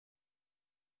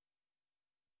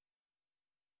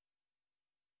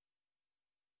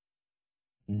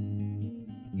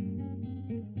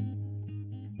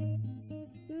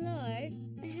Lord,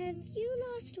 have you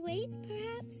lost weight,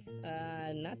 perhaps?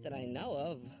 Not that I know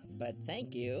of, but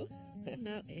thank you.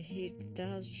 No, he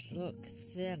does look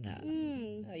thinner.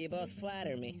 Oh, you both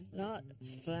flatter me. Not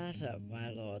flatter, my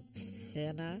lord.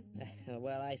 Thinner?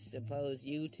 Well, I suppose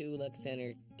you two look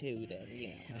thinner too, then, you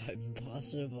know.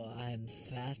 Impossible. I'm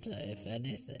fatter, if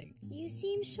anything. You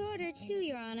seem shorter, too,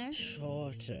 Your Honor.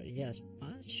 Shorter, yes,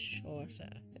 much shorter.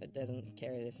 It doesn't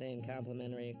carry the same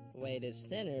complimentary weight as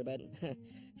thinner, but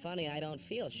funny, I don't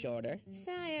feel shorter.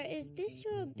 Sire, is this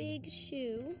your big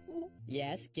shoe?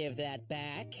 Yes, give that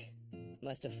back.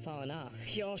 Must have fallen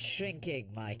off. You're shrinking,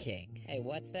 my king. Hey,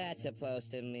 what's that supposed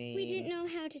to mean? We didn't know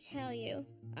how to tell you.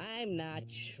 I'm not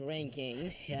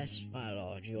shrinking. Yes, my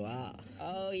lord, you are.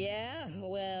 Oh, yeah?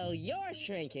 Well, you're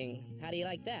shrinking. How do you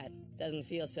like that? Doesn't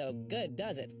feel so good,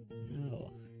 does it?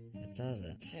 No, it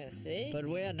doesn't. Yeah, see? But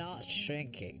we're not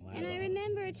shrinking, my And lord. I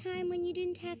remember a time when you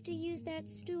didn't have to use that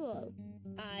stool.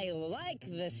 I like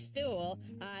the stool.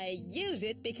 I use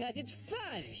it because it's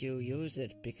fun. You use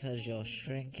it because you're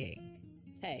shrinking.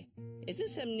 Hey, is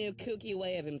this some new kooky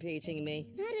way of impeaching me?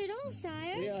 Not at all,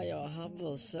 sire. We are your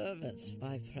humble servants,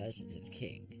 my President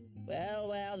King.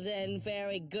 Well, then,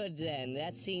 very good then.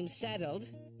 That seems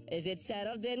settled. Is it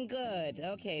settled? Then good.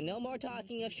 Okay, no more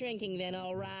talking of shrinking then,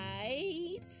 all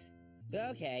right?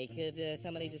 Okay, could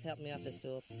somebody just help me off the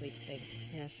stool, please? Thank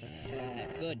you. Yes, sir.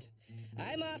 Good.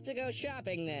 I'm off to go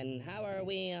shopping then. How are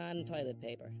we on toilet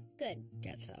paper? Good.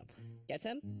 Get some. Get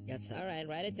some? Get some. All right,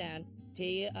 write it down.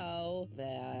 T-O,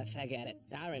 forget it.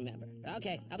 I'll remember.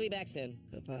 Okay, I'll be back soon.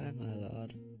 Goodbye, my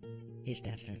lord. He's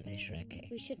definitely shrinking.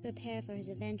 We should prepare for his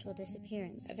eventual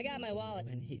disappearance. I forgot my wallet.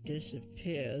 When he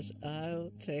disappears, I'll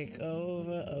take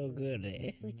over, oh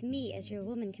goody. With me as your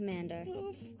woman commander.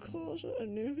 Of course, I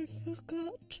nearly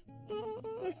forgot.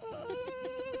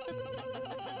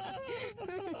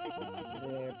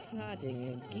 They're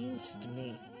plotting against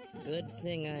me. Good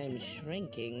thing I'm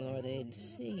shrinking or they'd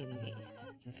see me.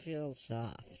 It feels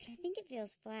soft. I think it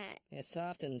feels flat. It's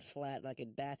soft and flat like a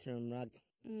bathroom rug.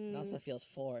 It also feels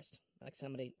forced, like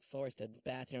somebody forced a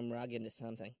bathroom rug into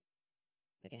something.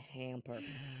 Like a hamper.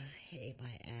 I hate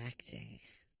my acting.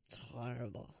 It's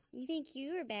horrible. You think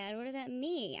you were bad? What about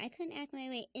me? I couldn't act my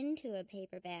way into a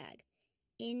paper bag.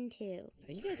 Into.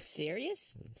 Are you guys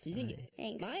serious? You think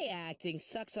Thanks. my acting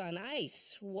sucks on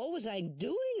ice? What was I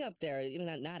doing up there?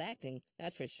 Even not acting,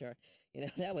 that's for sure. You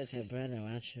know, that was Hey, just... Brenda,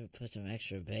 why don't you put some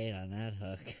extra bait on that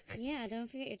hook? Yeah, don't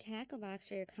forget your tackle box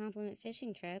for your compliment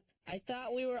fishing trip. I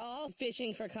thought we were all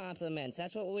fishing for compliments.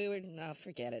 That's what we were... No,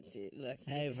 forget it. Look.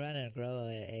 Hey, Brennan, grow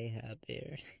a Ahab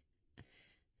beard.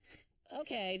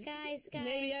 Okay. Guys.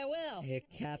 Maybe I will. You're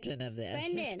captain of the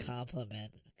Brendan. SS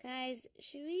compliment. Guys,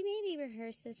 should we maybe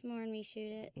rehearse this more and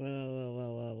reshoot it?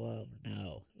 Whoa,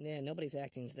 no. Yeah, nobody's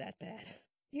acting's that bad.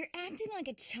 You're acting like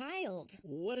a child.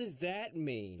 What does that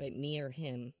mean? Wait, me or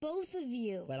him? Both of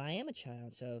you. Well, I am a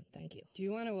child, so thank you. Do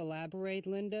you want to elaborate,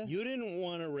 Linda? You didn't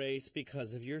want to race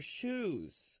because of your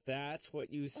shoes. That's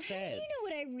what you How do said. you know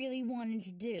what I really wanted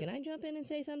to do? Can I jump in and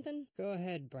say something? Go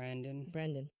ahead, Brandon.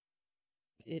 Brendan.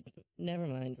 Never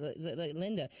mind.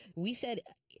 Linda, we said,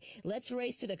 let's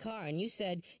race to the car, and you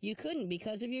said you couldn't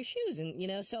because of your shoes, and, you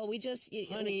know, so we just...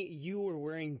 Honey, you were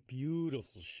wearing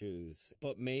beautiful shoes,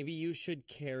 but maybe you should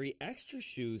carry extra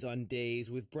shoes on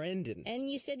days with Brendan. And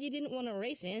you said you didn't want to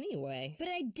race anyway. But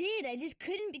I did. I just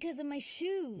couldn't because of my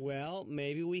shoes. Well,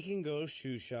 maybe we can go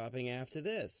shoe shopping after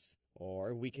this.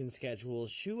 Or we can schedule a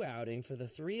shoe outing for the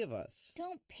three of us.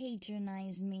 Don't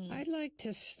patronize me. I'd like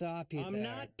to stop you I'm there.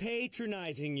 not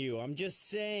patronizing you. I'm just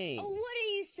saying. Oh, what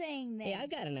are you saying then? Hey,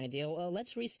 I've got an idea. Well,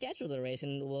 let's reschedule the race,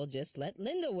 and we'll just let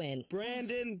Linda win.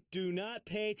 Brandon, do not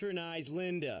patronize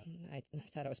Linda. I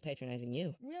thought I was patronizing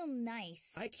you. Real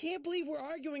nice. I can't believe we're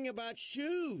arguing about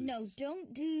shoes. No,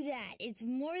 don't do that. It's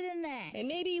more than that. Hey,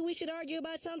 maybe we should argue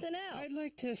about something else. I'd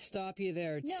like to stop you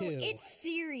there, No, too. it's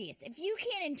serious. If you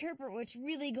can't interpret what's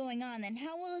really going on, then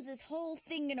how well is this whole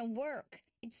thing gonna work?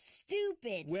 It's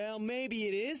stupid. Well, maybe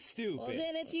it is stupid. Well,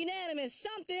 then it's unanimous.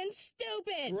 Something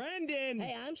stupid. Brendan!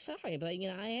 Hey, I'm sorry, but, you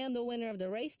know, I am the winner of the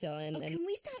race still, and... Oh, can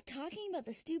we stop talking about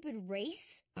the stupid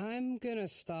race? I'm gonna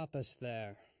stop us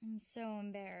there. I'm so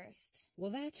embarrassed.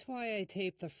 Well, that's why I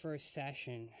taped the first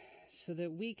session, so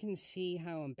that we can see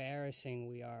how embarrassing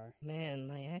we are. Man,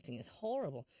 my acting is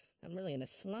horrible. I'm really in a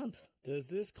slump. Does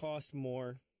this cost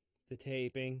more? The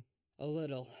taping? A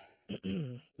little.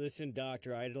 Listen,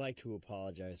 Doctor, I'd like to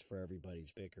apologize for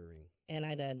everybody's bickering. And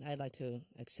I'd like to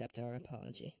accept our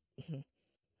apology.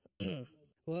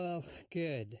 Well,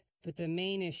 good. But the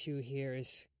main issue here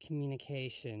is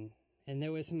communication. And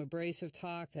there was some abrasive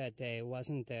talk that day,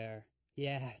 wasn't there?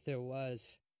 Yeah, there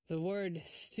was. The word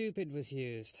stupid was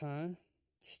used, huh?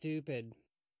 Stupid.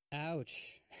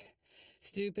 Ouch.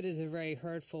 Stupid is a very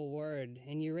hurtful word,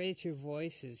 and you raised your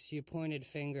voices, you pointed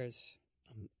fingers.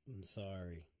 I'm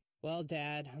sorry. Well,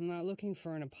 Dad, I'm not looking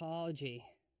for an apology.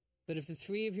 But if the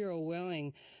three of you are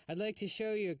willing, I'd like to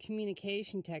show you a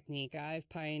communication technique I've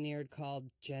pioneered called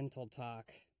gentle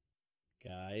talk.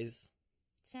 Guys,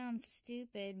 Sounds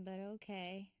stupid, but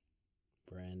okay.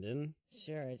 Brandon,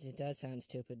 Sure, it does sound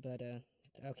stupid, but,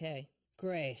 okay.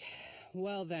 Great.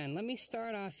 Well then, let me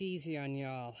start off easy on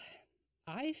y'all.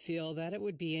 I feel that it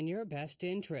would be in your best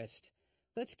interest.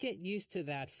 Let's get used to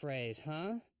that phrase,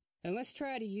 huh? And let's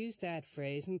try to use that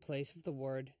phrase in place of the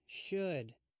word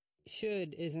should.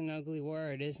 Should is an ugly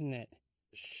word, isn't it?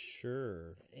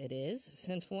 sure. It is?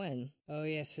 Since when? Oh,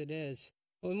 yes, it is.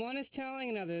 When one is telling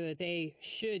another that they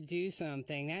should do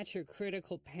something, that's your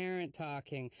critical parent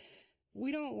talking.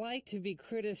 We don't like to be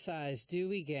criticized, do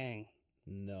we, gang?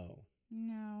 No.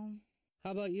 No.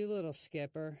 How about you, little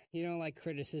skipper? You don't like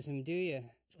criticism, do you?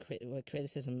 What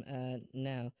criticism?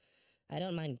 No. I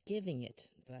don't mind giving it,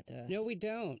 but, No, we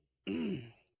don't.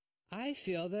 I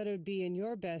feel that it would be in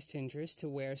your best interest to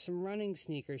wear some running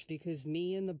sneakers because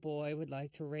me and the boy would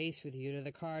like to race with you to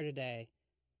the car today.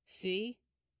 See?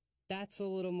 That's a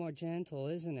little more gentle,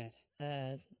 isn't it?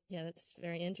 yeah, that's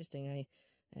very interesting.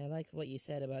 I like what you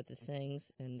said about the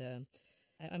things, and,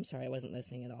 I'm sorry I wasn't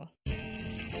listening at all.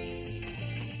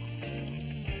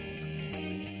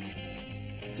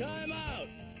 Time out!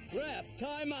 Ref,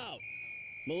 time out!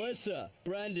 Melissa,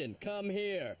 Brendan, come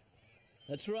here.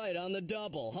 That's right, on the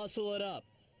double. Hustle it up.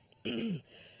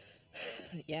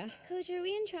 Yeah? Coach, are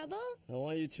we in trouble? I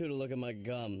want you two to look at my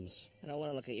gums. I don't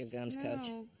want to look at your gums, Coach.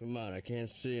 No. Come on, I can't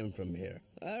see them from here.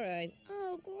 All right.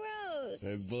 Oh, gross.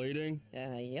 They're bleeding?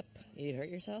 Yep. You hurt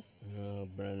yourself? Oh,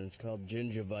 Brendan, it's called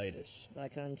gingivitis.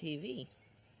 Like on TV.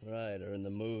 Right, or in the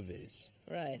movies.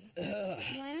 Right.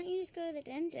 Why don't you just go to the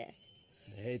dentist?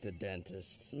 I hate the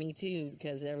dentist. Me too,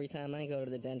 because every time I go to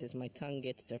the dentist, my tongue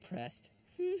gets depressed.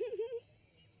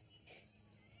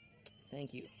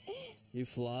 Thank you. You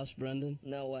floss, Brendan?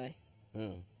 No way.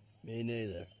 Oh, me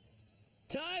neither.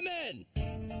 Time in!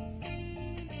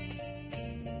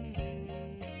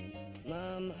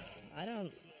 Mom, I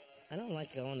don't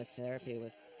like going to therapy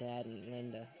with Dad and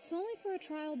Linda. It's only for a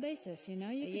trial basis, you know?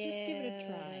 You could just give it a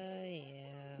try.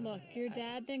 Yeah. Look, your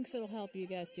dad thinks it'll help you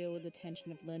guys deal with the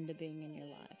tension of Linda being in your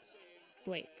lives.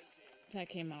 Wait, that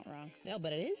came out wrong. No,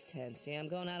 but it is tense. See, I'm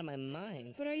going out of my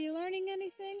mind. But are you learning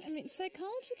anything? I mean,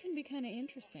 psychology can be kind of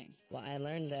interesting. Well, I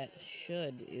learned that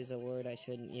should is a word I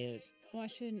shouldn't use. Why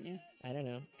shouldn't you? I don't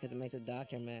know, because it makes a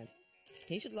doctor mad.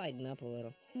 He should lighten up a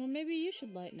little. Well, maybe you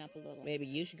should lighten up a little. Maybe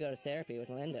you should go to therapy with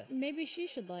Linda. Maybe she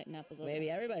should lighten up a little. Maybe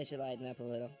everybody should lighten up a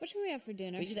little. What should we have for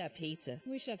dinner? We should have pizza.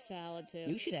 We should have salad, too.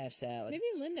 You should have salad. Maybe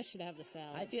Linda should have the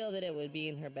salad. I feel that it would be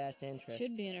in her best interest.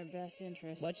 Should be in her best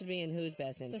interest. What should be in whose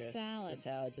best interest? The salad. The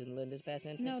salad's in Linda's best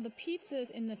interest? No, the pizza's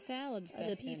in the salad's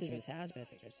best The pizza's in interest. the salad's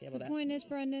best interest. Yeah, The well, point is,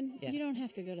 Brendan, Yeah. you don't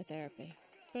have to go to therapy.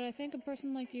 But I think a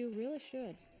person like you really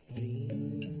should.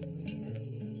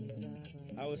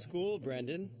 How was school,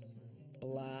 Brendan?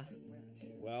 blah.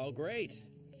 Well, great.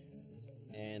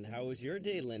 And how was your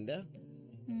day, Linda?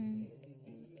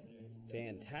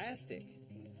 Fantastic.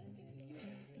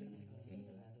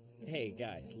 Hey,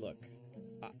 guys, look.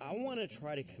 I want to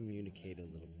try to communicate a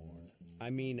little more. I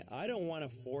mean, I don't want to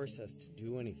force us to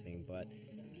do anything, but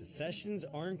the sessions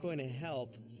aren't going to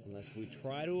help unless we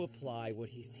try to apply what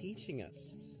he's teaching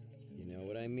us. You know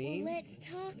what I mean? Well, let's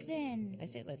talk then. I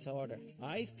say let's order.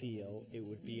 I feel it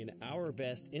would be in our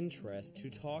best interest to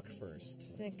talk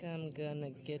first. I think I'm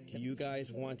gonna get Do you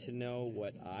guys want to know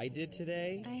what I did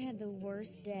today? I had the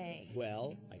worst day.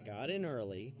 Well, I got in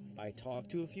early, I talked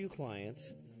to a few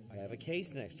clients, I have a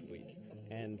case next week.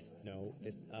 And no,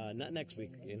 not next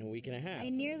week, in a week and a half. I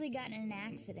nearly got in an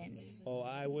accident. Oh,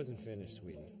 I wasn't finished,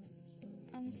 sweetie.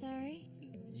 I'm sorry?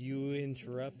 You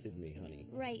interrupted me, honey.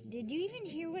 Right, did you even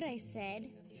hear what I said?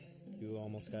 You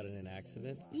almost got in an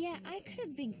accident? Yeah, I could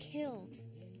have been killed.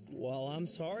 Well, I'm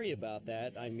sorry about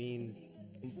that. I mean,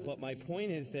 but my point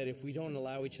is that if we don't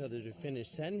allow each other to finish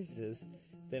sentences,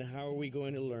 then how are we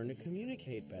going to learn to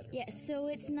communicate better? Yeah, so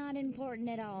it's not important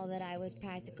at all that I was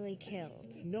practically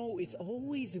killed. No, it's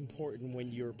always important when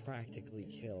you're practically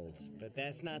killed, but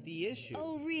that's not the issue.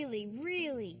 Oh, really,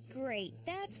 really? Great.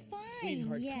 That's fine.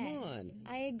 Sweetheart, yes. come on.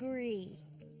 I agree.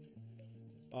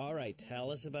 All right,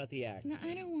 tell us about the act. No,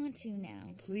 I don't want to now.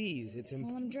 Please, it's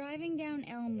Well, I'm driving down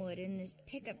Elmwood and this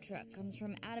pickup truck comes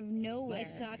from out of nowhere. My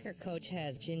soccer coach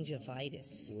has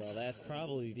gingivitis. Well, that's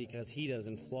probably because he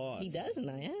doesn't floss. He doesn't,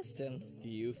 I asked him. Do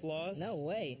you floss? No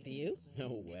way, do you?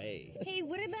 No way. Hey,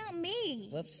 what about me?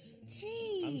 Whoops.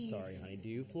 Jeez. I'm sorry, honey. Do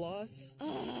you floss?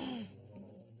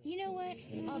 You know what?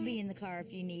 I'll be in the car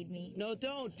if you need me. No,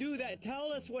 don't do that.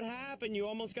 Tell us what happened. You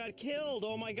almost got killed.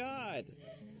 Oh, my God.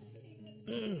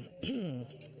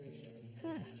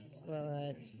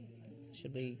 Well,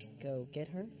 should we go get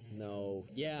her? No.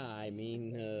 Yeah, I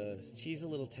mean, she's a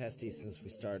little testy since we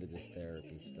started this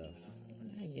therapy stuff.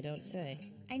 You don't say.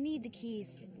 I need the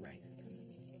keys. Right.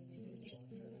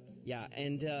 Yeah,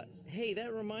 and, hey,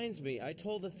 that reminds me. I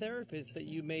told the therapist that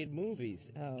you made movies.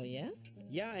 Oh, yeah?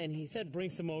 Yeah, and he said bring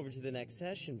some over to the next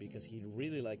session because he'd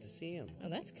really like to see him. Oh,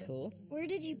 that's cool. Where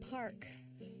did you park?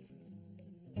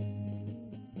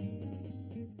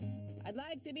 I'd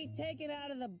like to be taken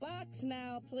out of the box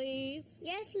now, please.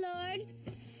 Yes, Lord.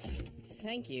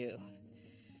 Thank you.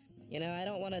 You know, I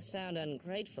don't want to sound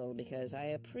ungrateful because I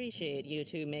appreciate you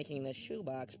two making the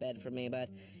shoebox bed for me, but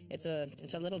it's a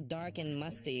little dark and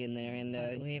musty in there, and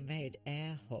We made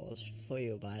air holes for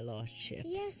you, my lordship.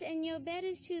 Yes, and your bed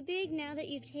is too big now that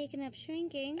you've taken up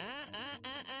shrinking.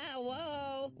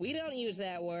 Whoa! We don't use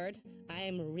that word. I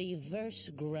am reverse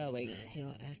growing.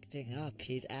 You're acting up.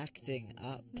 He's acting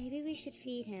up. Maybe we should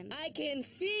feed him. I can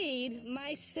feed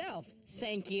myself.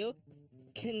 Thank you.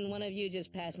 Can one of you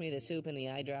just pass me the soup and the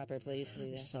eyedropper, please?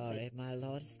 Sorry, my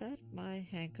lord. Is that my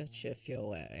handkerchief you're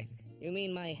wearing? You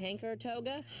mean my hanker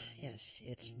toga? Yes,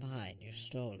 it's mine. You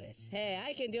stole it. Hey,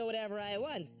 I can do whatever I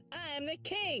want. I'm the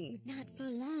king. Not for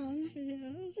long.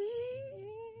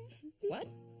 What?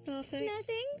 Nothing.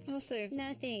 Nothing?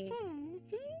 Nothing.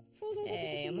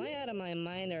 Hey, am I out of my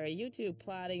mind, or are you two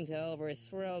plotting to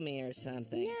overthrow me or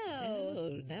something? No.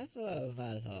 Oh, never,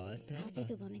 my lord. I'll be Never.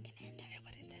 the woman commander.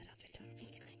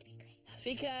 It's going to be great.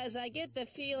 Because I get the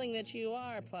feeling that you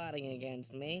are plotting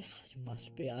against me. You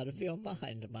must be out of your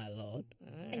mind, my lord.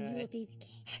 And you will be the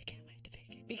king. I can't wait to be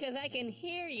king. Because I can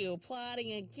hear you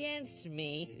plotting against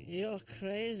me. You're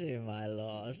crazy, my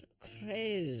lord.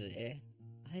 Crazy.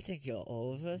 I think you're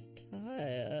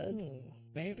overtired.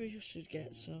 Maybe you should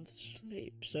get some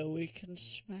sleep so we can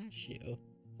smash you.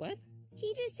 What?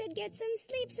 He just said get some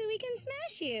sleep so we can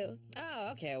smash you. Oh,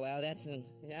 okay, well, that's... all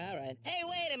right. Hey,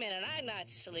 wait a minute, I'm not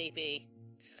sleepy.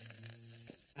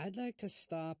 I'd like to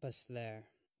stop us there.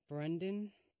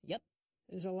 Brendan? Yep.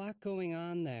 There's a lot going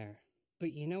on there.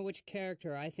 But you know which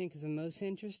character I think is the most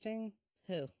interesting?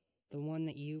 Who? The one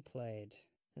that you played.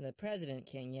 The President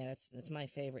King, yeah, that's my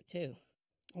favorite, too.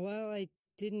 Well, I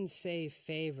didn't say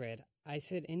favorite. I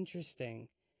said interesting.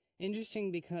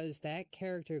 Interesting because that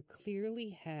character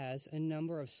clearly has a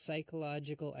number of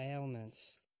psychological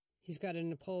ailments. He's got a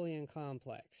Napoleon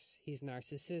complex. He's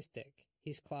narcissistic.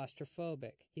 He's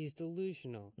claustrophobic. He's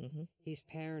delusional. He's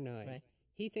paranoid. Right.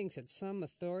 He thinks that some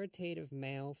authoritative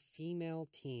male-female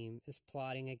team is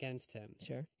plotting against him.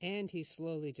 Sure. And he's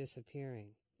slowly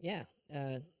disappearing. Yeah,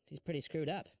 he's pretty screwed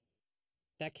up.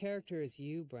 That character is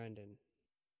you, Brendan.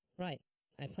 Right.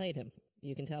 I played him.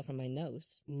 You can tell from my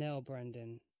nose. No,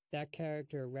 Brendan. That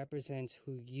character represents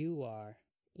who you are.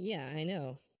 Yeah, I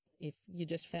know. If you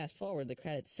just fast forward, the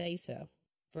credits say so.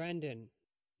 Brendan,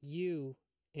 you,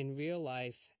 in real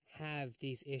life, have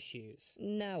these issues.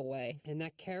 No way. And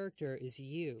that character is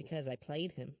you. Because I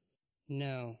played him.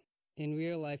 No. In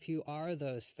real life, you are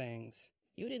those things.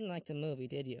 You didn't like the movie,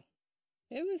 did you?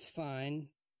 It was fine,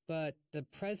 but the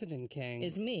President King...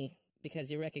 Is me, because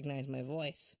you recognize my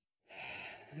voice.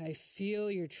 I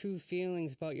feel your true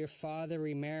feelings about your father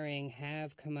remarrying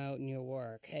have come out in your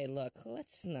work. Hey, look,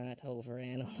 let's not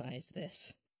overanalyze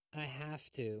this. I have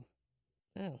to.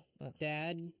 Oh, well.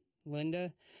 Dad,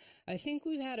 Linda, I think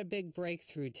we've had a big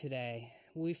breakthrough today.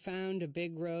 We found a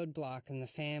big roadblock in the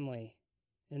family.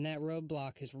 And that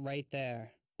roadblock is right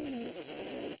there.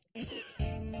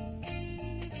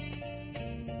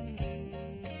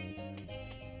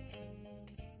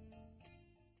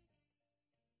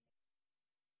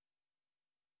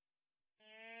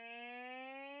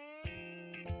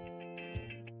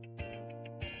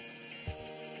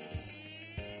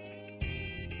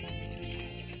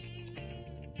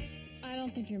 I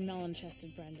don't think you're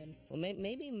melon-chested, Brendan. Well,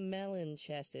 maybe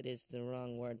melon-chested is the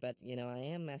wrong word, but, you know, I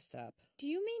am messed up. Do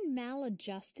you mean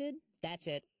maladjusted? That's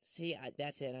it. See,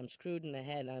 that's it. I'm screwed in the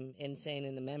head. I'm insane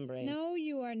in the membrane. No,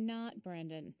 you are not,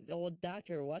 Brendan. Well,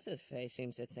 Dr. What's-His-Face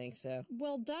seems to think so.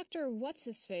 Well, Dr.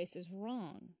 What's-His-Face is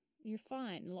wrong. You're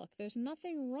fine. Look, there's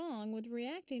nothing wrong with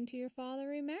reacting to your father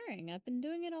remarrying. I've been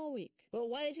doing it all week. Well,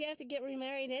 why did you have to get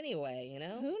remarried anyway, you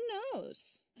know? Who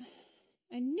knows?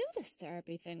 I knew this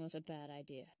therapy thing was a bad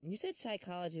idea. You said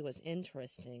psychology was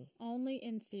interesting. Only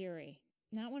in theory.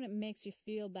 Not when it makes you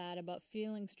feel bad about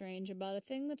feeling strange about a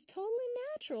thing that's totally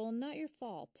natural and not your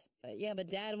fault. Yeah, but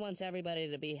Dad wants everybody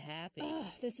to be happy. Ugh,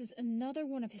 this is another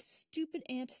one of his stupid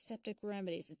antiseptic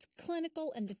remedies. It's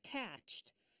clinical and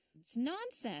detached. It's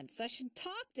nonsense. I should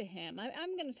talk to him.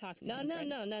 I'm going to talk to him.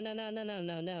 No,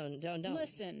 don't.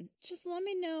 Listen, just let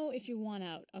me know if you want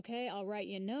out, okay? I'll write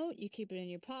you a note. You keep it in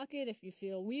your pocket. If you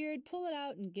feel weird, pull it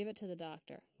out and give it to the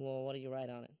doctor. Well, what do you write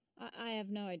on it? I have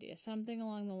no idea. Something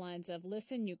along the lines of,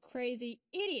 listen, you crazy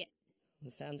idiot.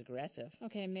 It sounds aggressive.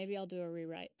 Okay, maybe I'll do a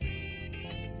rewrite.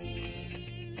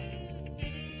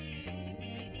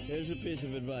 Here's a piece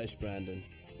of advice, Brandon.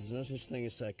 There's no such thing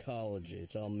as psychology.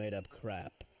 It's all made-up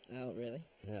crap. Oh, really?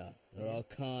 Yeah, they're all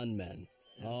con men.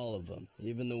 All of them.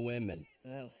 Even the women.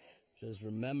 Oh, Just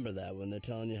remember that when they're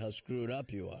telling you how screwed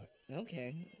up you are.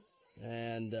 okay.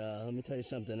 And let me tell you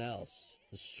something else.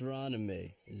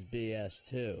 Astronomy is BS,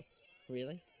 too.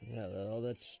 Really? Yeah, all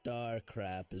that star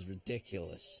crap is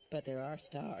ridiculous. But there are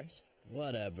stars.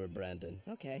 Whatever, Brandon.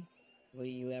 Okay. Will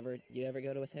you ever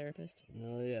go to a therapist?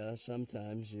 Oh, yeah,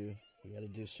 sometimes you gotta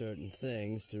do certain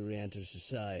things to re-enter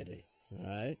society. All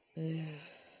right?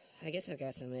 I guess I've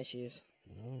got some issues.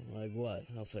 Well, like what?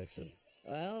 I'll fix them.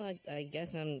 Well, I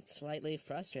guess I'm slightly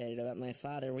frustrated about my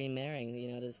father remarrying.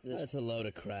 You know, this. That's a load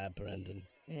of crap, Brendan.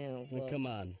 Yeah, Now, well, come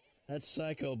on. That's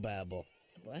psychobabble.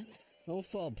 what? Don't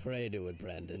fall prey to it,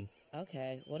 Brendan.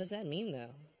 Okay, what does that mean,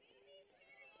 though?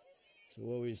 So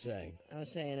what were you saying? I was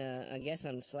saying, I guess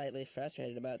I'm slightly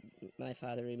frustrated about my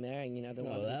father remarrying. You know, the Oh,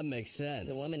 woman. that makes sense.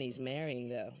 The woman he's marrying,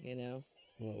 though. You know.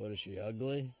 What is she,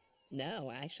 ugly?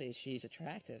 No, actually, she's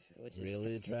attractive, which is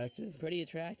Really attractive? pretty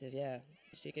attractive. Yeah,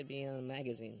 she could be on a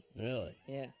magazine. Really?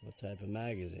 Yeah. What type of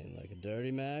magazine? Like a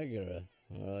dirty mag or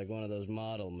like one of those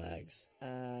model mags?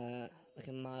 Like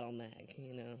a model mag.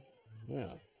 You know.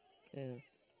 Yeah. Yeah.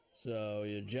 So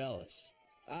you're jealous?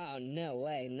 Oh, no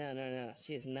way. No.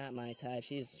 She is not my type.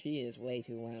 She is way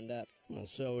too wound up. Well,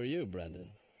 so are you, Brendan.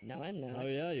 No, I'm not. Oh,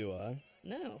 yeah, you are.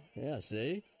 No. Yeah,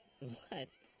 see? What?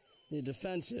 You're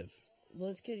defensive.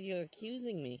 Well, it's because you're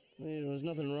accusing me. I mean, there's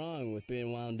nothing wrong with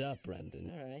being wound up,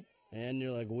 Brendan. All right. And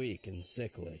you're, like, weak and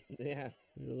sickly. Yeah.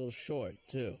 You're a little short,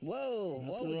 too. Whoa. Nothing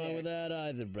whoa wrong there. with that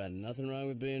either, Brendan. Nothing wrong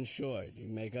with being short. You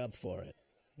can make up for it.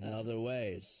 In other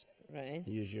ways. Right.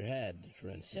 Use your head, for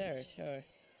instance. Sure.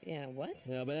 Yeah, what?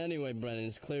 Yeah, but anyway, Brendan,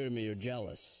 it's clear to me you're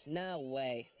jealous. No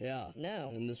way. Yeah.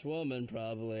 No. And this woman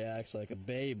probably acts like a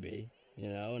baby, you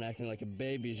know, and acting like a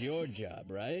baby's your job,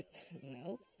 right?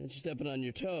 No. And she's stepping on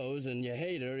your toes, and you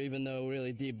hate her, even though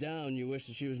really deep down you wish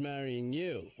that she was marrying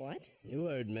you. What? You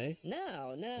heard me.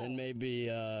 No. And maybe,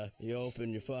 you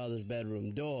opened your father's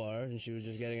bedroom door, and she was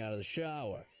just getting out of the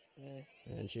shower.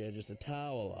 And she had just a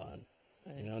towel on.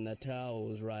 You know, and that towel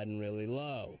was riding really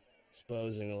low,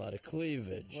 exposing a lot of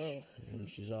cleavage. Whoa. And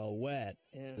she's all wet.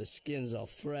 Yeah. The skin's all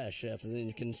fresh after then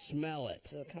you can smell it.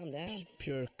 So calm down. Just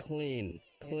pure clean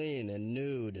and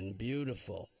nude and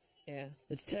beautiful. Yeah.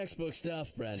 It's textbook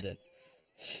stuff, Brendan.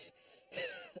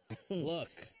 Look,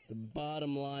 the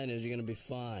bottom line is you're gonna be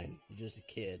fine. You're just a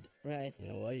kid. Right.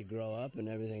 You know what? You grow up and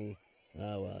everything...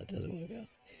 Oh, well, it doesn't work out.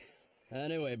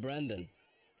 Anyway, Brendan,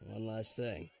 one last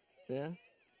thing. Yeah?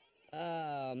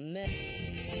 Oh, man.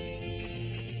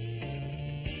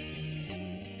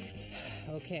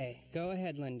 Okay, go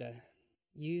ahead, Linda.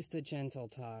 Use the gentle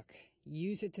talk.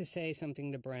 Use it to say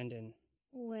something to Brendan.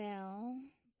 Well,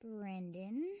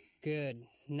 Brendan, Good.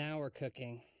 Now we're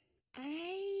cooking.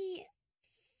 I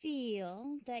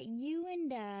feel that you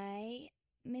and I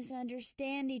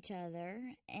misunderstand each other,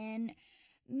 and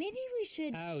maybe we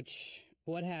should... Ouch.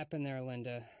 What happened there,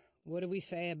 Linda? What do we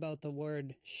say about the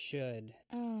word should?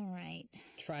 All right.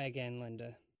 Try again,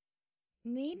 Linda.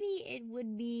 Maybe it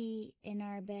would be in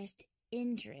our best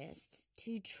interests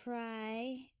to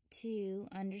try to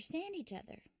understand each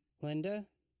other. Linda?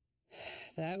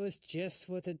 That was just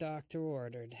what the doctor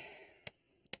ordered.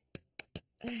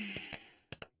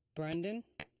 Brendan?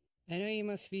 I know you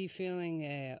must be feeling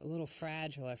a little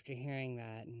fragile after hearing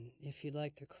that, and if you'd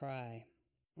like to cry,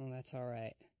 well, that's all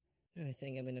right. I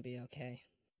think I'm gonna be okay.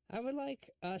 I would like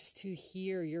us to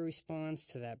hear your response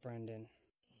to that, Brendan.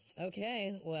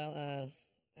 Okay, well,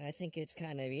 I think it's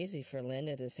kind of easy for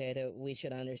Linda to say that we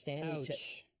should understand Ouch.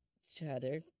 each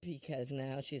other because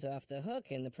now she's off the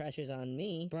hook and the pressure's on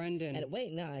me. Brendan. And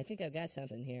wait, no, I think I've got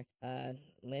something here.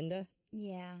 Linda,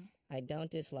 Yeah. I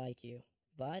don't dislike you,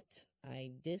 but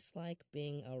I dislike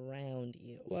being around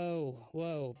you.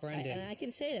 Whoa, Brendan. And I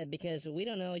can say that because we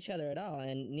don't know each other at all,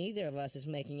 and neither of us is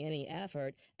making any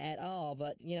effort at all,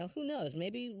 but, who knows?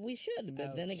 Maybe we should,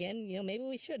 but then again, maybe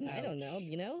we shouldn't. I don't know,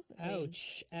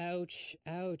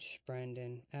 Ouch,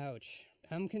 Brendan. Ouch.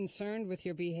 I'm concerned with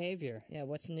your behavior. Yeah,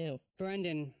 what's new?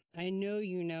 Brendan, I know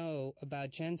you know about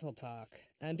gentle talk.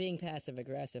 I'm being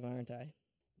passive-aggressive, aren't I?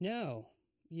 No.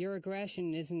 Your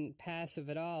aggression isn't passive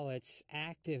at all, it's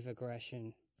active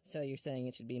aggression. So you're saying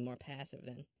it should be more passive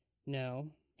then? No,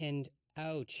 and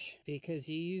ouch, because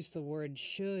you used the word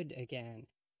should again.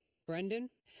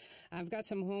 Brendan, I've got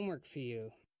some homework for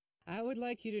you. I would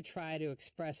like you to try to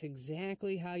express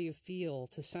exactly how you feel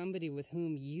to somebody with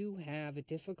whom you have a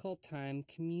difficult time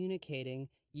communicating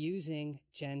using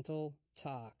gentle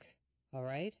talk. All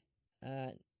right?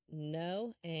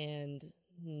 No and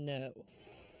no.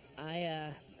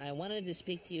 I wanted to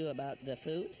speak to you about the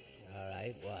food. All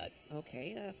right, what?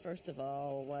 Okay, first of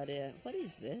all, what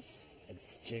is this?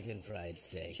 It's chicken fried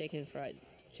steak. Chicken fried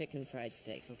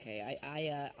steak. Okay,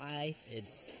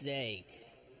 It's steak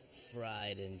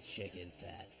fried in chicken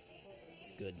fat.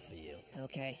 It's good for you.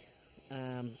 Okay.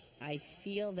 I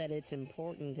feel that it's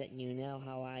important that you know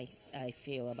how I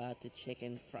feel about the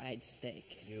chicken fried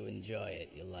steak. You enjoy it.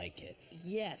 You like it.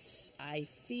 Yes, I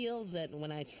feel that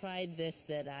when I tried this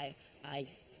that I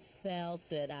felt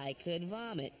that I could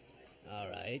vomit. All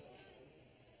right.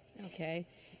 Okay.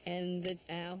 And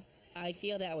I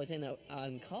feel that was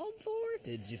uncalled for.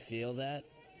 Did you feel that?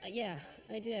 Yeah,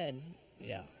 I did.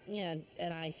 Yeah. Yeah,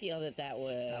 and I feel that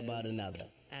was... How about another?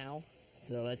 Ow.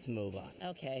 So let's move on.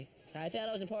 Okay. I felt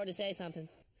it was important to say something.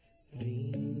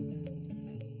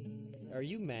 Are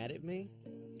you mad at me?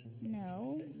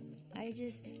 No, I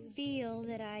just feel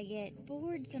that I get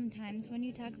bored sometimes when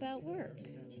you talk about work.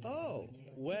 Oh,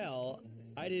 well,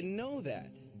 I didn't know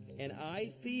that. And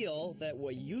I feel that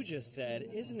what you just said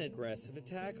is an aggressive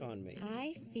attack on me.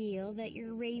 I feel that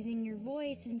you're raising your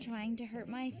voice and trying to hurt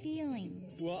my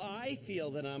feelings. Well, I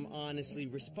feel that I'm honestly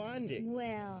responding.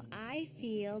 Well, I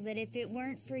feel that if it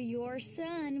weren't for your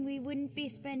son, we wouldn't be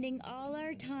spending all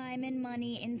our time and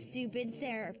money in stupid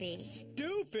therapy.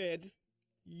 Stupid?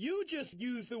 You just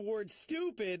used the word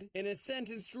stupid in a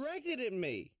sentence directed at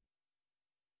me.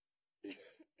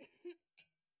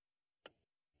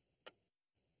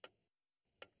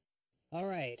 All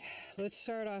right, let's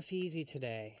start off easy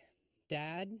today.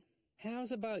 Dad,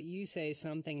 how's about you say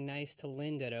something nice to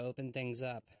Linda to open things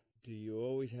up? Do you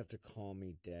always have to call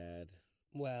me Dad?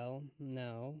 Well,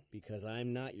 no. Because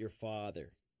I'm not your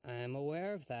father. I'm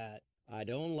aware of that. I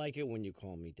don't like it when you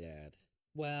call me Dad.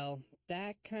 Well,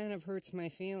 that kind of hurts my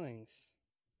feelings.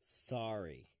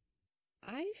 Sorry.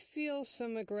 I feel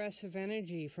some aggressive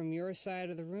energy from your side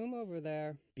of the room over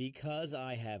there. Because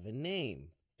I have a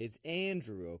name. It's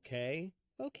Andrew, okay?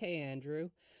 Okay, Andrew.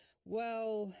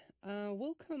 Well,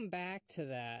 we'll come back to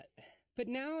that. But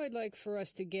now I'd like for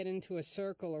us to get into a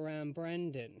circle around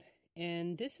Brendan.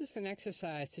 And this is an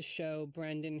exercise to show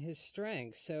Brendan his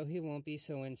strengths so he won't be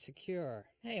so insecure.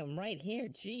 Hey, I'm right here,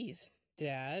 jeez.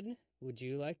 Dad, would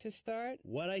you like to start?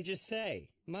 What'd I just say?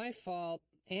 My fault.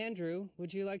 Andrew,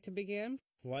 would you like to begin?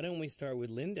 Why don't we start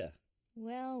with Linda?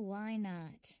 Well, why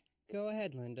not? Go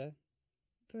ahead, Linda.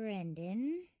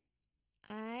 Brendan,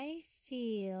 I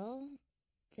feel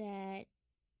that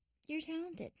you're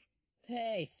talented.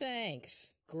 Hey,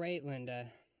 thanks. Great, Linda.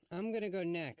 I'm gonna go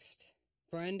next.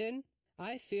 Brendan,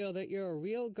 I feel that you're a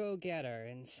real go-getter,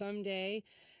 and someday,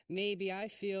 maybe I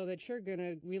feel that you're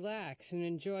gonna relax and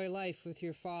enjoy life with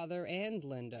your father and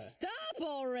Linda. Stop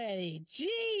already!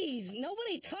 Jeez,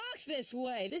 nobody talks this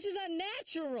way. This is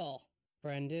unnatural.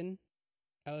 Brendan,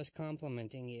 I was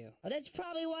complimenting you. Well, that's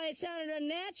probably why it sounded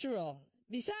unnatural.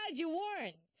 Besides, you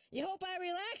weren't. You hope I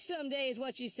relax someday is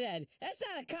what you said. That's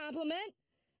not a compliment.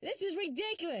 This is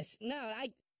ridiculous. No,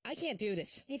 I can't do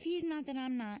this. If he's not, then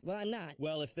I'm not. Well, I'm not.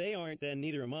 Well, if they aren't, then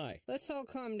neither am I. Let's all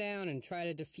calm down and try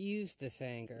to diffuse this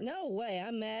anger. No way.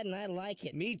 I'm mad and I like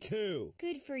it. Me too.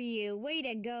 Good for you. Way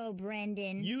to go,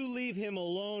 Brendan. You leave him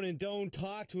alone and don't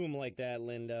talk to him like that,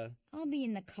 Linda. I'll be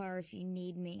in the car if you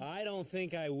need me. I don't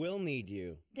think I will need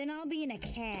you. Then I'll be in a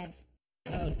cab.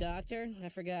 Oh, doctor, I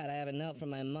forgot. I have a note from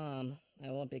my mom.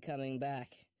 I won't be coming back.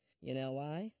 You know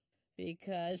why?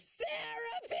 Because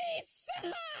therapy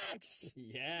sucks!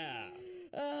 Yeah.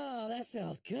 Oh, that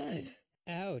felt good.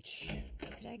 Ouch.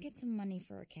 Could I get some money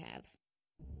for a cab?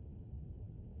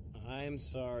 I'm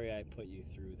sorry I put you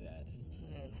through that.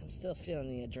 Man, I'm still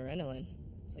feeling the adrenaline.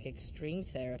 It's like extreme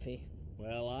therapy.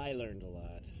 Well, I learned a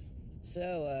lot.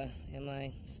 So, am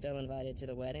I still invited to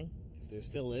the wedding? If there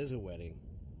still is a wedding.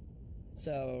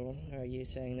 So, are you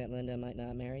saying that Linda might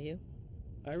not marry you?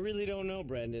 I really don't know,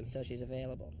 Brendan. So she's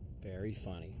available. Very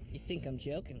funny. You think I'm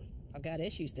joking? I've got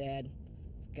issues, Dad.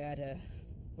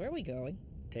 Where are we going?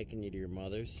 Taking you to your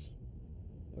mother's.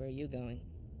 Where are you going?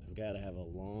 I've got to have a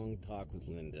long talk with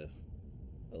Linda.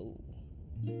 Oh.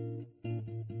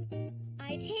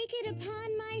 I take it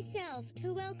upon myself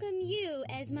to welcome you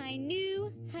as my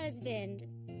new husband.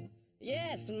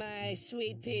 Yes, my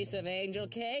sweet piece of angel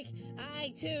cake.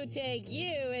 I, too, take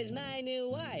you as my new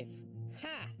wife.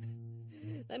 Ha!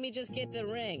 Let me just get the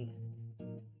ring.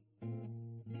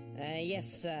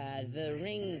 Yes, the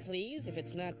ring, please, if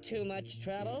it's not too much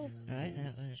trouble. Right,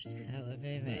 that would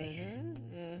be me.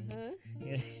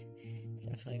 You're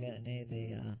definitely gonna need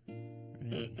the,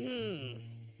 ring.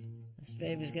 This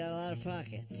baby's got a lot of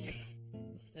pockets.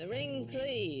 The ring,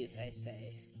 please, I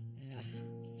say. Yeah,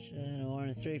 should have worn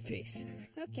a 3-piece.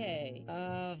 Okay.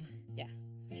 Yeah.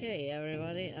 Okay,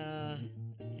 everybody,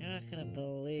 you're not gonna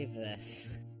believe this.